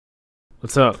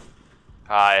What's up?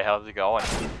 Hi, how's it going?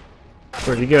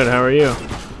 Pretty good, how are you?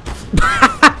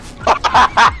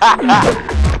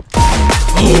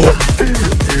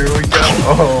 Here we go.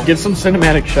 Oh. Get some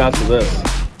cinematic shots of this.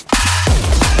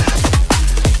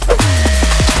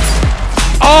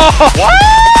 Oh! What?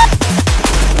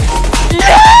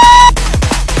 Yeah!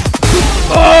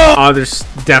 Oh, there's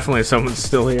definitely someone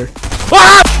still here.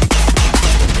 Ah!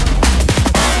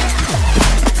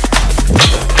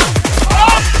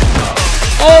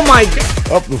 Oh my god!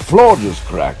 Oh, the floor just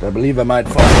cracked. I believe I might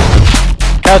fall.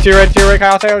 Kyle, to your right,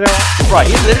 Kyle, to your right. Right,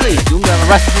 he's literally zoomed down the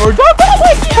rest of the road.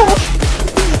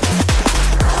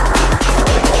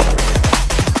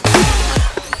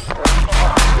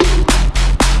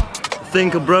 I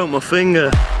think I broke my finger.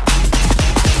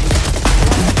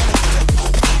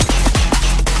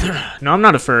 No, I'm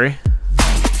not a furry.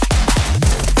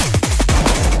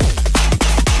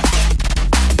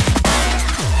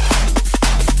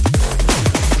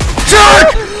 Shark!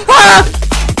 Ah!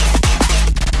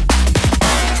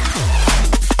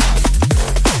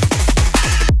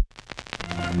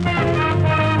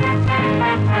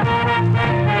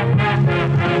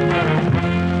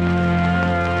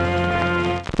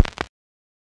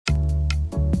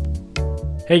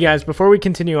 Hey guys, before we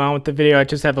continue on with the video, I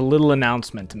just have a little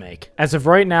announcement to make. As of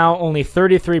right now, only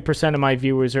 33% of my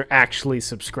viewers are actually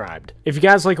subscribed. If you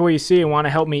guys like what you see and want to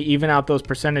help me even out those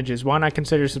percentages, why not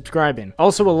consider subscribing?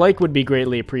 Also, a like would be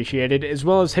greatly appreciated, as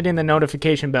well as hitting the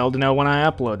notification bell to know when I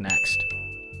upload next.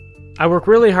 I work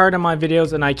really hard on my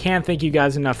videos and I can't thank you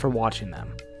guys enough for watching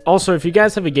them. Also, if you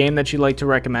guys have a game that you'd like to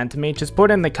recommend to me, just put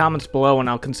it in the comments below and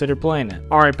I'll consider playing it.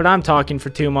 Alright, but I'm talking for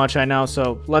too much, I know,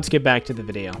 so let's get back to the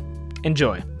video.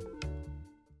 Enjoy.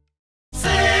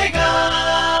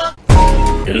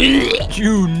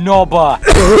 You knobber!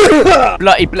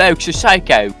 Bloody bloke's a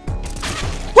psycho.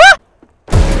 What?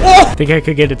 Oh! Think I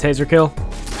could get a taser kill?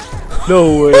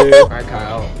 No way. Alright,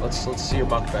 Kyle, let's see your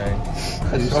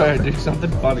mukbang. Do something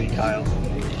funny, Kyle.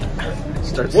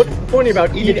 What's funny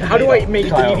about eating? How do I make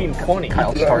eating funny?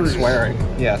 Kyle, start swearing.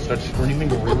 Yeah, start screaming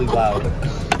really loud.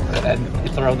 And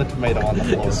you throw the tomato on the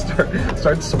floor.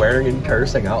 Start swearing and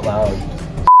cursing out loud.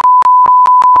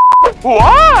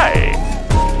 Why?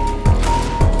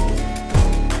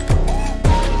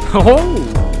 Oh!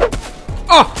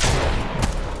 Oh!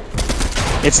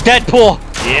 It's Deadpool!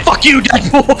 Yeah. Fuck you,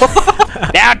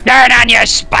 Deadpool! Now turn on you,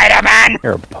 Spider-Man!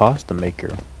 You're a pasta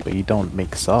maker, but you don't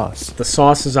make sauce. The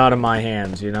sauce is out of my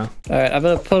hands, you know? Alright, I'm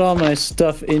gonna put all my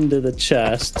stuff into the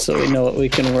chest so we know what we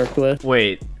can work with.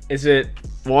 Wait, is it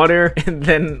water and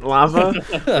then lava?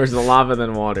 Or is it lava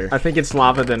then water? I think it's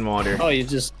lava then water. Oh, you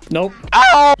just... Nope.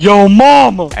 Oh! Yo,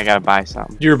 mama! I gotta buy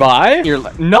something. You're buy? You're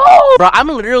like, no! Bro, I'm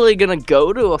literally gonna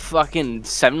go to a fucking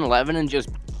 7-Eleven and just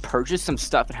purchase some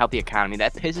stuff and help the economy.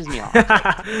 That pisses me off.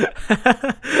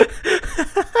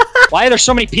 Why are there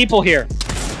so many people here?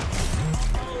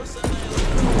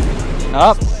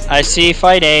 Oh, I see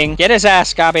fighting. Get his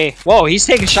ass, Gabi. Whoa, he's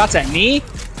taking shots at me?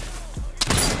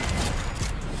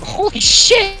 Holy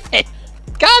shit!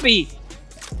 Gabi!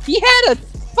 He had a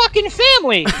fucking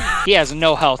family! He has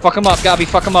no health. Fuck him up, Gabi,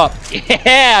 fuck him up.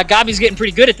 Yeah, Gabi's getting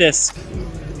pretty good at this.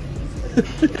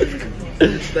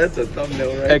 That's a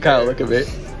thumbnail right Hey Kyle, look at me.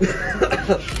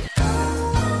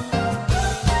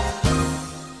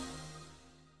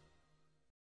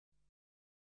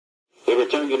 We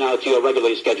return you now to your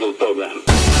regularly scheduled program.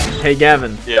 Hey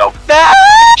Gavin. Yo.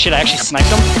 Shit, I actually sniped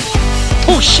him.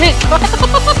 Oh shit!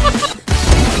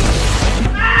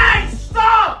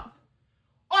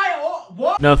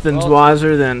 Nothing's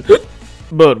wiser than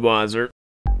Budweiser.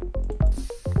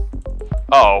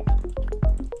 Oh.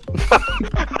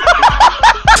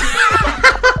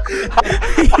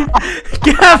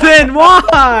 Gavin,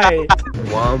 why?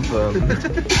 Wampa.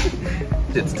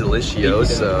 It's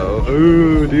delicioso.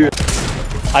 Ooh, dude.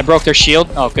 I broke their shield.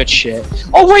 Oh, good shit.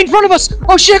 Oh, wait, in front of us!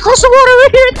 Oh shit, across the water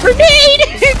right here! Grenade!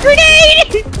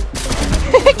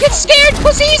 Grenade! Get scared,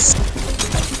 pussies!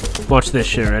 Watch this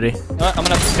shit, ready? I'm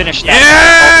gonna finish that.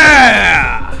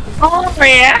 Yeah! Oh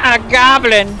yeah, a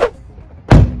goblin!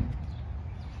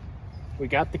 We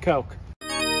got the coke.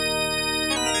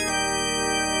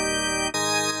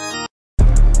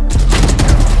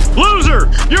 Loser!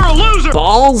 You're a loser!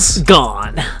 Balls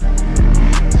gone.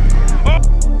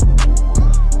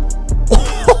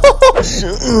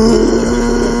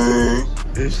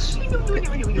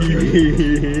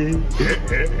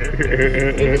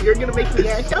 You're gonna make me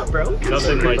act out, bro.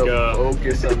 Nothing like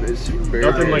focus on this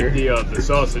burger. nothing like the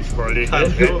sausage party. He's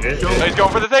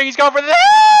going for the thing, he's going for the thing!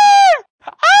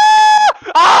 Ah!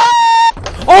 Ah!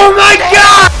 Oh my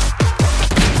god!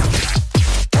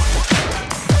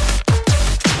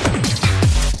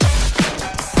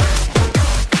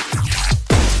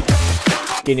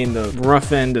 getting the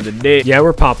rough end of the day. Yeah,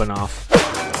 we're popping off.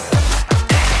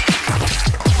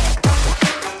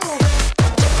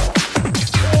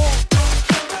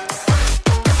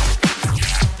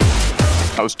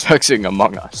 I was texting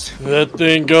Among Us. That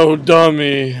thing go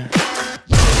dummy.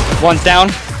 One's down.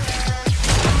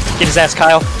 Get his ass,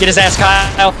 Kyle. Get his ass,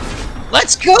 Kyle.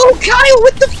 Let's go, Kyle,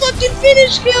 with the fucking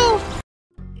finish kill.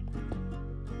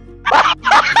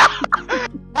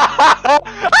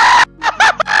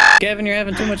 Gavin, you're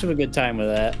having too much of a good time with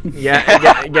that.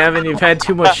 Yeah, Gavin, you've had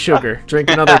too much sugar.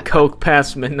 Drink another Coke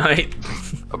past midnight.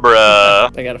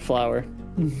 Bruh. I got a flower.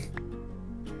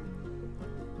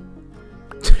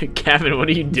 Gavin, what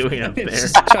are you doing up there?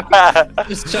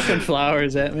 Just chucking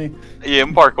flowers at me. Yeah,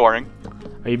 I'm parkouring.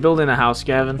 Are you building a house,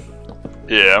 Gavin?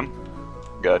 Yeah.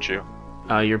 Got you.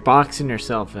 You're boxing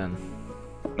yourself in.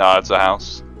 No, it's a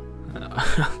house.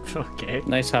 Okay.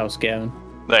 Nice house, Gavin.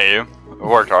 Thank you. I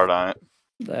worked hard on it.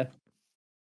 There.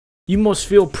 You must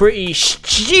feel pretty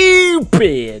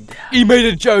stupid. He made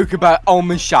a joke about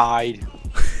homicide.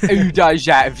 Who does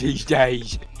that these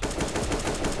days?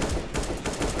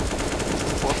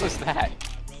 What was that?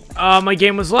 My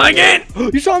game was lagging.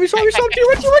 You saw him, you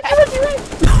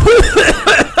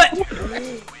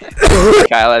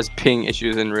Kyle has ping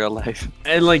issues in real life.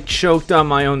 I like choked on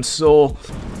my own soul.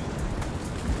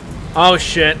 Oh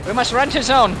shit. We must run to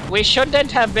zone. We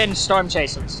shouldn't have been storm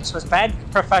chasers. This was bad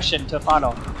profession to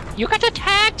follow. You got a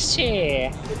taxi.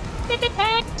 Get a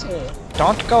taxi.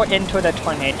 Don't go into the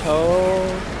tornado.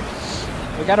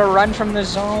 We gotta run from the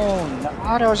zone. The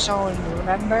auto zone,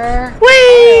 remember?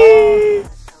 Whee!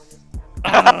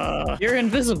 You're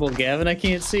invisible, Gavin. I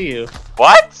can't see you.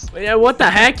 What? Yeah, what the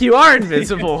heck? You are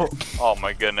invisible. Oh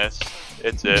my goodness.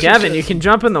 It's it. Gavin, you can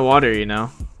jump in the water, you know.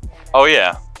 Oh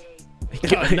yeah.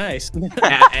 Oh, nice.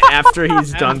 After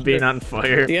he's done being on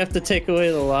fire. You have to take away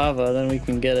the lava, then we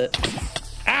can get it.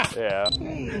 Ah! Yeah.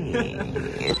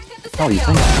 Oh, you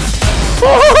think?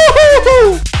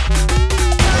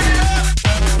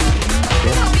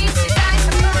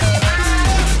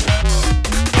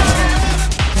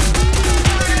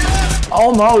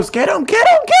 Almost. Get him! Get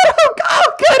him! Get him!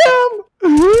 Oh, get him!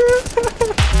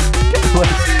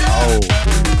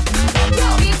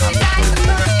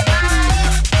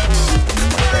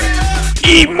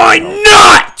 Eat my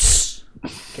nuts!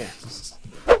 Okay.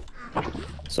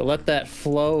 So let that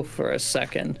flow for a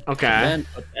second. Okay. Then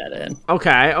put that in.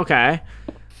 Okay, okay.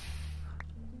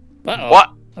 Uh-oh.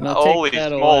 What? I'm gonna Holy take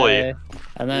that smoly. away,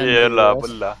 and then Yeah, la,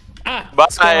 la. Bye.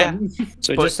 Bye.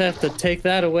 So we just have to take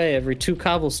that away every 2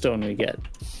 cobblestone we get.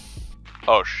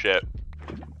 Oh shit.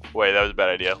 Wait, that was a bad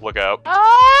idea. Look out.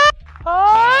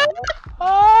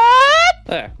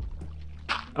 There.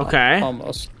 Okay.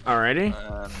 Almost. Alrighty.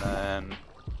 And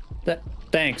then...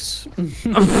 Thanks.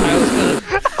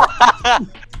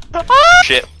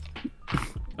 Shit.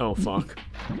 Oh fuck.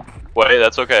 Wait,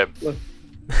 that's okay.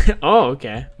 Oh,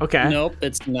 okay. Okay. Nope,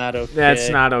 it's not okay. That's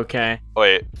not okay.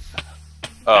 Wait.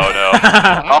 Oh no.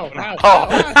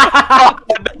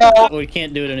 Oh, we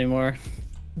can't do it anymore.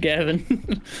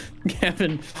 Gavin.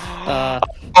 Gavin.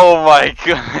 Oh my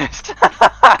goodness.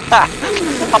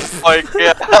 Oh my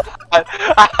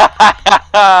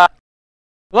god.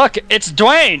 Look, it's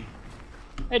Dwayne.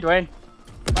 Hey, Dwayne.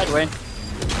 Hi, Dwayne.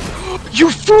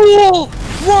 You fool!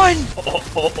 Run!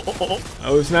 I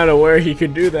was not aware he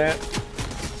could do that.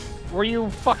 Were you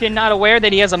fucking not aware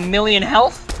that he has 1,000,000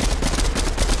 health?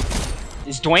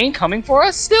 Is Dwayne coming for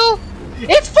us still?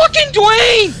 It's fucking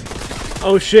Dwayne!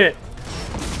 Oh shit.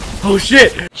 Oh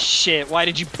shit. Shit, why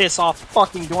did you piss off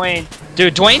fucking Dwayne?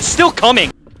 Dude, Dwayne's still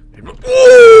coming.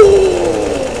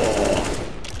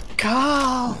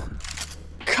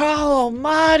 Carl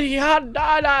almighty, how did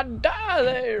I die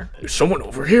there? There's someone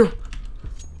over here.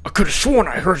 I could have sworn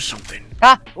I heard something.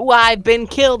 Ah, ooh, I've been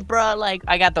killed, bruh. Like,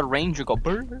 I got the ranger go,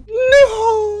 brr.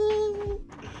 No!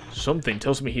 Something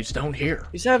tells me he's down here.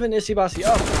 He's having issy bossy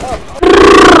up.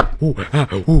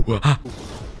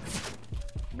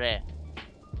 Bleh.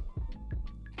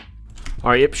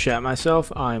 Alright, yep, shat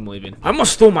myself. I'm leaving. I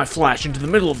must throw my flash into the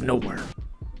middle of nowhere.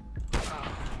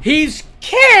 He's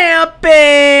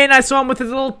camping! I saw him with his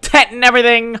little tent and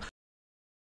everything.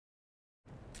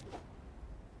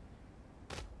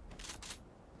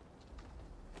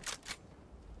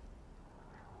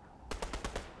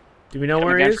 Do we know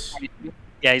where he is?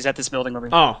 Yeah, he's at this building over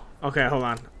here. Oh, okay, hold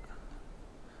on.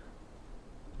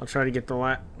 I'll try to get the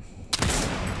light.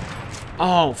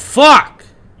 Oh, fuck!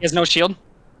 He has no shield.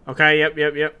 Okay, yep.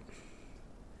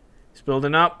 He's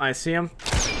building up. I see him.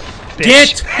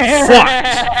 Bitch. Get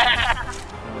fucked!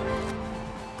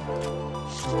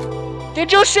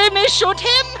 Did you see me shoot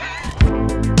him?